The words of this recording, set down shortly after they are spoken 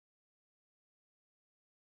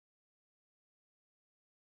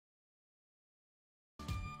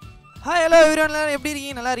Hi hello everyone, எப்படி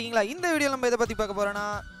இருக்கீங்க? நல்லா இருக்கீங்களா? இந்த வீடியோ நம்ம இதை பற்றி பார்க்க போகிறோன்னா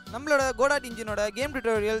நம்மளோட கோடாட் இன்ஜினோட கேம்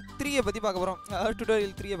டுட்டோரியல் 3 பற்றி பார்க்க போகிறோம்.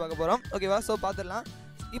 டுட்டோரியல் 3 பார்க்க போகிறோம். ஓகேவா? ஸோ பார்த்துடலாம்.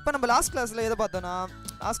 இப்போ நம்ம லாஸ்ட் கிளாஸில் எதை பார்த்தோன்னா,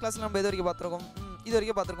 லாஸ்ட் கிளாஸில் நம்ம இது வரைக்கும் பார்த்துருக்கோம்.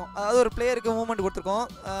 அதாவது ஒரு பிளேயருக்கு மூவ்மெண்ட் கொடுத்துருக்கோம்,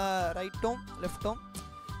 ரைட்டும் லெஃப்ட்டும்.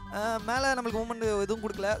 மேலே நம்மளுக்கு மூவ்மெண்ட் எதுவும்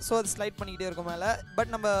கொடுக்கல, ஸோ அது ஸ்லைட் பண்ணிக்கிட்டே இருக்கும் மேலே.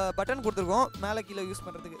 பட் நம்ம பட்டன் கொடுத்துருக்கோம் மேலே கீழே யூஸ்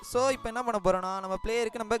பண்ணுறதுக்கு. ஸோ இப்போ என்ன பண்ண போகிறோன்னா, நம்ம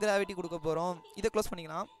பிளேயருக்கு நம்ம கிராவிட்டி கொடுக்க போகிறோம். இதை க்ளோஸ்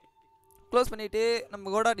பண்ணிக்கலாம். க்ளோஸ் பண்ணிவிட்டு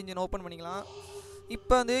நம்ம கோடாட் இன்ஜின் ஓப்பன் பண்ணிக்கலாம்.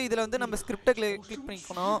 இப்போ வந்து இதில் வந்து நம்ம ஸ்கிரிப்டை கிளிக்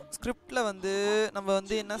பண்ணிக்கணும். ஸ்கிரிப்டில் வந்து நம்ம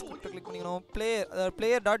வந்து என்ன ஸ்கிரிப்டை கிளிக் பண்ணிக்கணும்,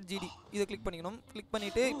 player.gd இதை கிளிக் பண்ணிக்கணும். கிளிக்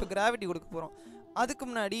பண்ணிவிட்டு இப்போ கிராவிட்டி கொடுக்க போகிறோம். அதுக்கு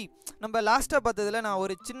முன்னாடி நம்ம லாஸ்ட்டாக பார்த்ததில் நான்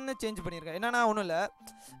ஒரு சின்ன சேஞ்ச் பண்ணியிருக்கேன். என்னன்னா ஒன்றும் இல்லை,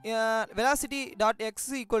 velocity.x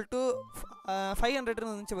 = 500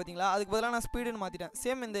 இருந்துச்சு பார்த்தீங்களா? அதுக்கு பதிலாக நான் ஸ்பீடுன்னு மாற்றிட்டேன்.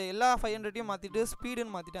 சேம் இந்த எல்லா 500ஐயும் மாற்றிட்டு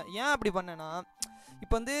ஸ்பீடுன்னு மாற்றிட்டேன். ஏன் அப்படி பண்ணேன்னா,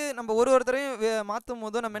 இப்போ வந்து நம்ம ஒருத்தரையும் மாற்றும்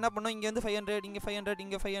போதும் நம்ம என்ன பண்ணோம், இங்கே வந்து 500, இங்கே 500,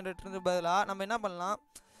 இங்கே 500 பதிலாக நம்ம என்ன பண்ணலாம்,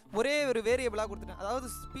 ஒரே ஒரு வேரியபிளாக கொடுத்துட்டேன். அதாவது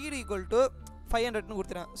ஸ்பீடு = 500ன்னு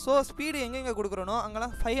கொடுத்துட்டேன். ஸோ ஸ்பீடு எங்கெங்கே கொடுக்குறோனோ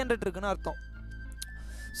அங்கெல்லாம் 500 இருக்குன்னு அர்த்தம்.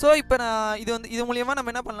 ஸோ இப்போ நான் இது மூலியமாக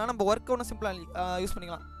நம்ம என்ன பண்ணலாம், நம்ம ஒர்க் ஒன்று சிம்பிளாக யூஸ்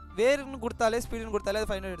பண்ணிக்கலாம். வேறுன்னு கொடுத்தாலே ஸ்பீடுன்னு கொடுத்தாலே அது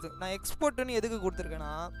 500 எடுத்து. நான் எக்ஸ்போர்ட்டுன்னு எதுக்கு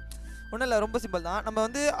கொடுத்துருக்கேன்னா, ஒன்றும் இல்லை, ரொம்ப சிம்பிள் தான். நம்ம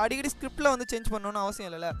வந்து அடிக்கடி ஸ்கிரிப்டில் வந்து சேஞ்ச் பண்ணணும்னு அவசியம்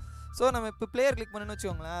இல்லைல்ல. ஸோ நம்ம இப்போ பிளேயர் கிளிக் பண்ணணும்னு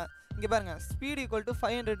வச்சுக்கோங்களேன். இங்கே பாருங்கள், ஸ்பீடு =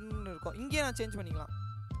 500ன்னு இருக்கும். இங்கேயே நான் சேஞ்ச் பண்ணிக்கலாம்.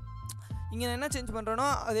 இங்கே நான் என்ன சேஞ்ச் பண்ணுறேனோ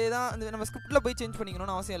அதே தான். நம்ம ஸ்கிரிப்டில் போய் சேஞ்ச்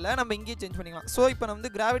பண்ணிக்கணும்னு அவசியம் இல்லை, நம்ம இங்கேயே சேஞ்ச் பண்ணிக்கலாம். ஸோ இப்போ நம்ம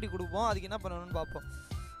வந்து கிராவிட்டி கொடுப்போம். அதுக்கு என்ன பண்ணணும்னு பார்ப்போம்.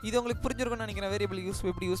 இது உங்களுக்கு புரிஞ்சிருக்கும்னு நினைக்கிறேன். வேரியபிள்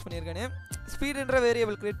எப்படி யூஸ் பண்ணியிருக்கேன்னு, ஸ்பீடுன்ற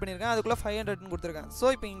வேரியபிள் கிரியேட் பண்ணியிருக்கேன். அதுக்குள்ளே 500ன்னு கொடுத்துருக்கேன். ஸோ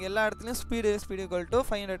இப்போ இங்கே எல்லா இடத்துலையும் ஸ்பீடு =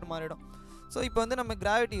 500 மாறிடும். ஸோ இப்போ வந்து நம்ம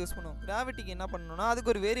கிராவிட்டி யூஸ் பண்ணுவோம். கிராவிட்டிக்கு என்ன பண்ணணும்னா,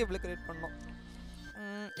 அதுக்கு ஒரு வேரியபிள் கிரியேட் பண்ணணும்.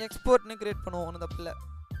 எக்ஸ்போர்ட்னு கிரியேட் பண்ணுவோம், ஒன்றும் தப்பு இல்லை.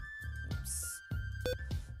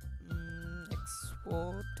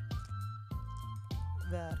 எக்ஸ்போர்ட்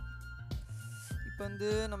வேர். இப்போ வந்து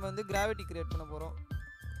நம்ம வந்து கிராவிட்டி கிரியேட் பண்ண போகிறோம்.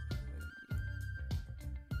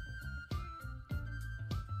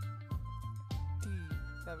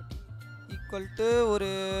 ஈக்குவல் ஒரு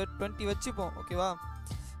 20 வச்சுப்போம். ஓகேவா?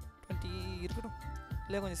 20 இருக்கட்டும்.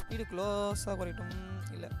 இல்லை கொஞ்சம் ஸ்பீடு க்ளோஸாக குறையட்டும்.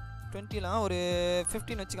 இல்லை 20லாம் ஒரு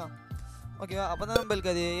 15 வச்சுக்கலாம். ஓகேவா? அப்போ தான்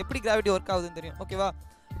நம்மளுக்கு அது எப்படி கிராவிட்டி ஒர்க் ஆகுதுன்னு தெரியும். ஓகேவா?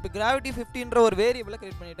 இப்போ கிராவிட்டி 15ன்ற ஒரு வேரியபிளை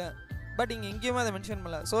கிரியேட் பண்ணிட்டேன். பட் இங்கே எங்கேயுமே அதை மென்ஷன்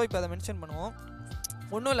பண்ணல. ஸோ இப்போ அதை மென்ஷன் பண்ணுவோம்.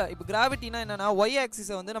 ஒன்றும் இல்லை, இப்போ கிராவிட்டினா என்னென்னா, ஒய்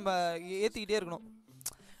ஆக்சிஸை வந்து நம்ம ஏற்றிக்கிட்டே இருக்கணும்.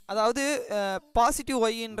 அதாவது பாசிட்டிவ்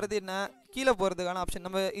ஒய்ன்றது என்ன, கீழே போகிறதுக்கான ஆப்ஷன்.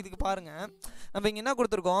 நம்ம இதுக்கு பாருங்கள், நம்ம இங்கே என்ன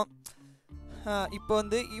கொடுத்துருக்கோம். இப்போ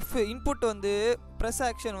வந்து இஃப் இன்புட் வந்து ப்ரெஸ்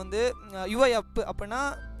ஆக்ஷன் வந்து யூஐ அப் அப்படின்னா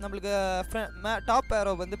நம்மளுக்கு டாப்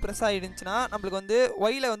ஏரோ வந்து ப்ரெஸ் ஆகிடுச்சுன்னா நம்மளுக்கு வந்து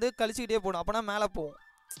ஒயில் வந்து கழிச்சிக்கிட்டே போகணும், அப்போனா மேலே போகும்.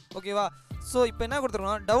 ஓகேவா? ஸோ இப்போ என்ன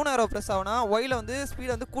கொடுத்துருக்கோம், டவுன் ஏரோ ப்ரெஸ் ஆகுனா ஒயில் வந்து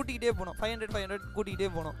ஸ்பீடை வந்து கூட்டிக்கிட்டே போகணும், 500 கூட்டிக்கிட்டே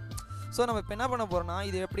போகணும். ஸோ நம்ம இப்போ என்ன பண்ண போகிறோம்னா,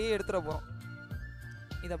 இது அப்படியே எடுத்துகிட போகிறோம்.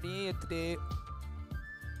 இது அப்படியே எடுத்துகிட்டு,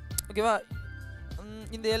 ஓகேவா?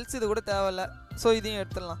 இந்த எல்ஸ் இது கூட தேவையில்லை. ஸோ இதையும்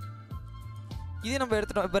எடுத்துடலாம். இதையும் நம்ம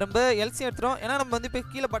எடுத்துட்டோம். இப்போ நம்ம எல்சியும் எடுத்துட்டோம். ஏன்னா நம்ம வந்து இப்போ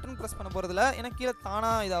கீழே பட்டன் ப்ரெஸ் பண்ண போகிறதில்ல, ஏன்னா கீழே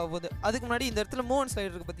தானாக இதாக போகுது. அதுக்கு முன்னாடி இந்த இடத்துல மூவ்மெண்ட் ஸ்லைடு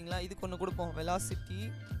இருக்குது பார்த்தீங்களா, இதுக்கு ஒன்று கொடுப்போம். velocity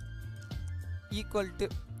 =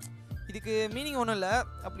 இதுக்கு மீனிங் ஒன்றும் இல்லை.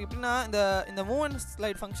 அப்படி எப்படின்னா, இந்த மூவ்மெண்ட்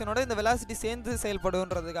ஸ்லைட் ஃபங்க்ஷனோட இந்த வெலாசிட்டி சேர்ந்து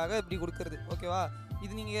செயல்படுன்றதுக்காக இப்படி கொடுக்குறது. ஓகேவா?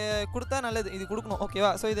 இது நீங்கள் கொடுத்தா நல்லது, இது கொடுக்கணும்.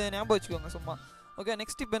 ஓகேவா? ஸோ இதை ஞாபகம் வச்சுக்கோங்க சும்மா. ஓகே,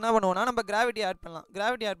 நெக்ஸ்ட் இப்போ என்ன பண்ணுவோம்னா, நம்ம கிராவிட்டி ஆட் பண்ணலாம்.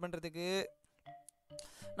 கிராவிட்டி ஆட் பண்ணுறதுக்கு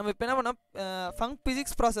நம்ம இப்போ என்ன பண்ணோம்,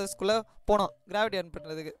 ஃபிசிக்ஸ் ப்ராசஸ்க்குள்ளே போனோம். கிராவிட்டி ஆட்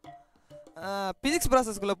பண்ணுறதுக்கு ஃபிசிக்ஸ்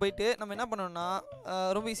ப்ராசஸ்க்குள்ளே போயிட்டு நம்ம என்ன பண்ணோம்னா,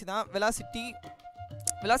 ரொம்ப ஈஸி தான். வெலாசிட்டி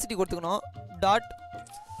கொடுத்துக்கணும். டாட்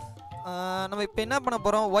நம்ம இப்போ என்ன பண்ண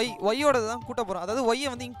போகிறோம், ஒய்யோட தான் கூட்ட போகிறோம். அதாவது ஒய்யை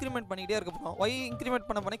வந்து இன்க்ரிமெண்ட் பண்ணிக்கிட்டே இருக்க போகிறோம். ஒய் இன்க்ரிமெண்ட்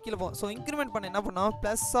பண்ண கீழே போகும். ஸோ இன்க்ரிமெண்ட் பண்ண என்ன பண்ணோம்,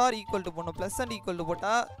 ப்ளஸ் ஆர் ஈக்குவல் போடணும். ப்ளஸ் அண்ட் ஈக்குவல்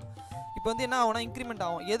போட்டால் இப்போ வந்து என்ன ஆகும்னா, இன்க்ரிமெண்ட்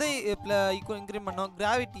ஆகும். எதை இன்க்ரிமெண்ட் பண்ணோம்,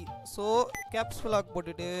 கிராவிட்டி. ஸோ கேப்ஸ் லாக்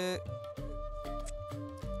போட்டுட்டு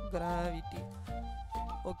கிராவிட்டி.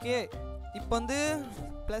 ஓகே, இப்போ வந்து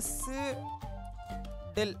ப்ளஸ்ஸு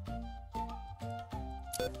டெல்டா.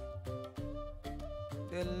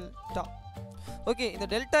 ஓகே, இந்த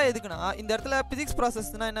டெல்டா எதுக்குன்னா, இந்த இடத்துல பிசிக்ஸ்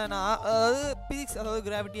ப்ராசஸ்னால் என்னென்னா, அதாவது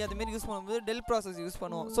கிராவிட்டி அதுமாரி யூஸ் பண்ணும்போது டெல் ப்ராசஸ் யூஸ்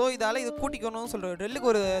பண்ணுவோம். ஸோ இதால் இது கூட்டிக்கணும்னு சொல்கிறோம். டெல்லுக்கு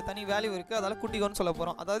ஒரு தனி வேல்யூ இருக்குது, அதால் கூட்டிக்கணும்னு சொல்ல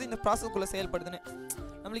போகிறோம். அதாவது இந்த ப்ராசஸ்க்குள்ளே செயல்படுதுன்னு.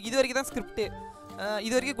 நம்மளுக்கு இது வரைக்கும் தான் ஸ்கிரிப்ட்டு,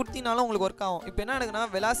 இது வரைக்கும் கொடுத்தீங்கனாலும் உங்களுக்கு ஒர்க் ஆகும். இப்போ என்ன நடக்குன்னா,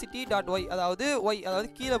 velocity.y அதாவது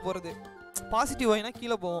கீழே போகிறது. பாசிட்டிவ் ஒய்னா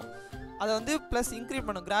கீழே போகும். அதை வந்து ப்ளஸ் இன்க்ரீட்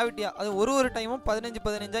பண்ணும் கிராவிட்டியாக. அது ஒரு டைமும்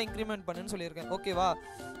 15 இன்க்ரிமெண்ட் பண்ணுன்னு சொல்லியிருக்கேன். ஓகேவா?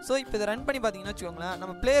 ஸோ இப்போ இதை ரன் பண்ணி பார்த்தீங்கன்னா வச்சுக்கோங்களேன்,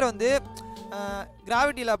 நம்ம பிளேயர் வந்து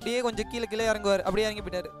கிராவிட்டியில் அப்படியே கொஞ்சம் கீழே இறங்குவார். அப்படியே இறங்கி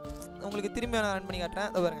போயிட்டார். உங்களுக்கு திரும்பி நான் ரன் பண்ணி காட்டுறேன்.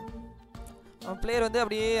 அதை பாருங்கள், நம்ம பிளேயர் வந்து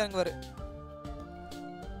அப்படியே இறங்குவார்.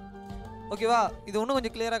 ஓகேவா. இது இன்னும்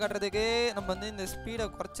கொஞ்சம் கிளியராக காட்டுறதுக்கு நம்ம வந்து இந்த ஸ்பீடை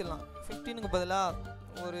குறைச்சிடலாம். 15க்கு பதிலாக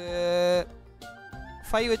ஒரு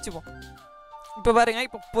 5 வச்சுப்போம். இப்போ பாருங்க,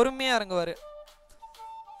 இப்போ பொறுமையாக இறங்குவார்.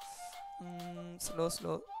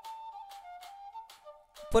 ஸ்லோ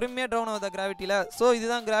பொறுமையாக ட்ரவுன் ஆகுதா கிராவிட்டியில். ஸோ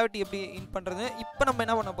இதுதான் கிராவிட்டி எப்படி இன் பண்ணுறது. இப்போ நம்ம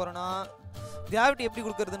என்ன பண்ண போகிறோன்னா கிராவிட்டி எப்படி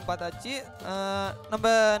கொடுக்குறதுன்னு பார்த்தாச்சு. நம்ம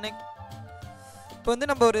இப்போ வந்து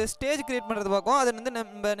நம்ம ஒரு ஸ்டேஜ் கிரியேட் பண்ணுறது பார்ப்போம். அதை வந்து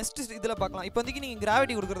நம்ம நெக்ஸ்ட் இதில் பார்க்கலாம். இப்போ வந்து நீங்கள்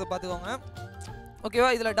கிராவிட்டி கொடுக்குறத பார்த்துக்கோங்க. ஓகேவா.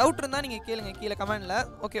 இதில் டவுட் இருந்தால் நீங்கள் கேளுங்க கீழே கமெண்டில்.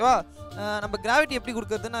 ஓகேவா. நம்ம கிராவிட்டி எப்படி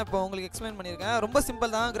கொடுக்குறதுன்னு நான் இப்போ உங்களுக்கு எக்ஸ்பிளைன் பண்ணியிருக்கேன். ரொம்ப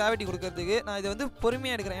சிம்பிள் தான் கிராவிட்டி கொடுக்குறதுக்கு. நான் இதை வந்து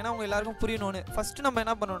பொறுமையாக எடுக்கிறேன், ஏன்னா உங்கள் எல்லாருக்கும் புரியணும்னு. ஃபஸ்ட்டு நம்ம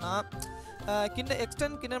என்ன பண்ணோன்னா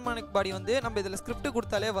எக்ஸ்டெண்ட் கினமானிக் பாடி வந்து நம்ம இதில் ஸ்கிரிப்ட்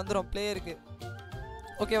கொடுத்தாலே வந்துடும் பிளேயருக்கு.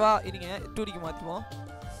 ஓகேவா. இருங்க 2Dக்கு மாற்றுவோம்.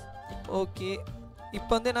 ஓகே.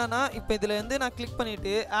 இப்போ வந்து என்னன்னா, இப்போ இதில் வந்து நான் கிளிக்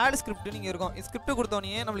பண்ணிவிட்டு ஆட் ஸ்கிரிப்ட்னு இங்கே இருக்கும். ஸ்கிரிப்ட்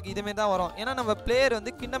கொடுத்தோன்னே நம்மளுக்கு இதுமாரி தான் வரும். ஏன்னா நம்ம பிளேயர்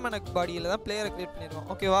வந்து கினமானிக் பாடியில் தான் பிளேயரை க்ரியேட் பண்ணியிருக்கோம்.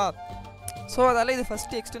 ஓகேவா. ஸோ அதால் இது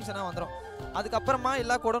ஃபஸ்ட்டு எக்ஸ்டென்ஷனாக வந்துடும். அதுக்கப்புறமா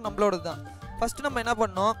எல்லா கோடும் நம்மளோடது தான். ஃபஸ்ட்டு நம்ம என்ன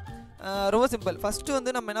பண்ணோம், ரொம்ப சிம்பிள். ஃபஸ்ட்டு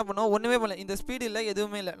வந்து நம்ம என்ன பண்ணோம், ஒன்றுமே பண்ணல. இந்த ஸ்பீடு இல்லை,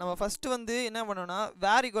 எதுவுமே இல்லை. நம்ம ஃபஸ்ட்டு வந்து என்ன பண்ணோன்னா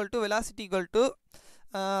வேர் equal to velocity equal to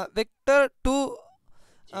vector 2.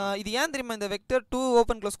 இது ஏன் தெரியுமா இந்த வெக்டர் 2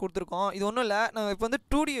 ஓப்பன் க்ளோஸ் கொடுத்துருக்கோம். இது ஒன்றும் இல்லை, நம்ம இப்போ வந்து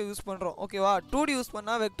 2D யூஸ் பண்ணுறோம். ஓகேவா. 2D யூஸ்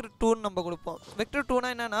பண்ணால் வெக்டர் 2ன்னு நம்ம கொடுப்போம். வெக்டர் 2னா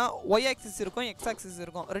என்னென்னா ஒய் ஆக்சிஸ் இருக்கும், எக்ஸ் ஆக்சிஸ்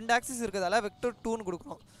இருக்கும். 2 ஆக்சிஸ் இருக்கிறதால வெக்டர் 2ன்னு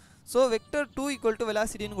கொடுக்குறோம். ஸோ வெக்டர் 2 ஈக்குவல் டு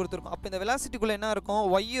வெலாசிட்டின்னு கொடுத்துருக்கோம். அப்போ இந்த வெலாசிட்டிக்குள்ளே என்ன இருக்கும்,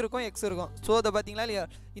 ஒய் இருக்கும், எக்ஸ் இருக்கும். ஸோ அதை பார்த்தீங்களா இல்லையா,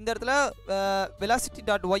 இந்த இடத்துல வெலாசிட்டி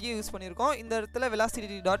டாட் ஒய்யை யூஸ் பண்ணியிருக்கோம், இந்த இடத்துல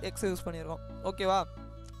வெலாசிட்டி டாட் எக்ஸை யூஸ் பண்ணியிருக்கோம். ஓகேவா.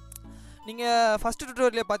 நீங்கள் ஃபஸ்ட்டு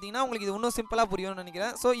டியூட்டோரியலில் பார்த்தீங்கன்னா உங்களுக்கு இது இன்னும் சிம்பிளாக புரியும்னு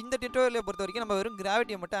நினைக்கிறேன். ஸோ இந்த டியூட்டோரியலை பொறுத்த வரைக்கும் நம்ம வெறும்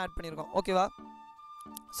கிராவிட்டியை மட்டும் ஆட் பண்ணியிருக்கோம். ஓகேவா.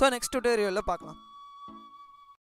 ஸோ நெக்ஸ்ட் டியூட்டோரியலில் பார்க்கலாம்.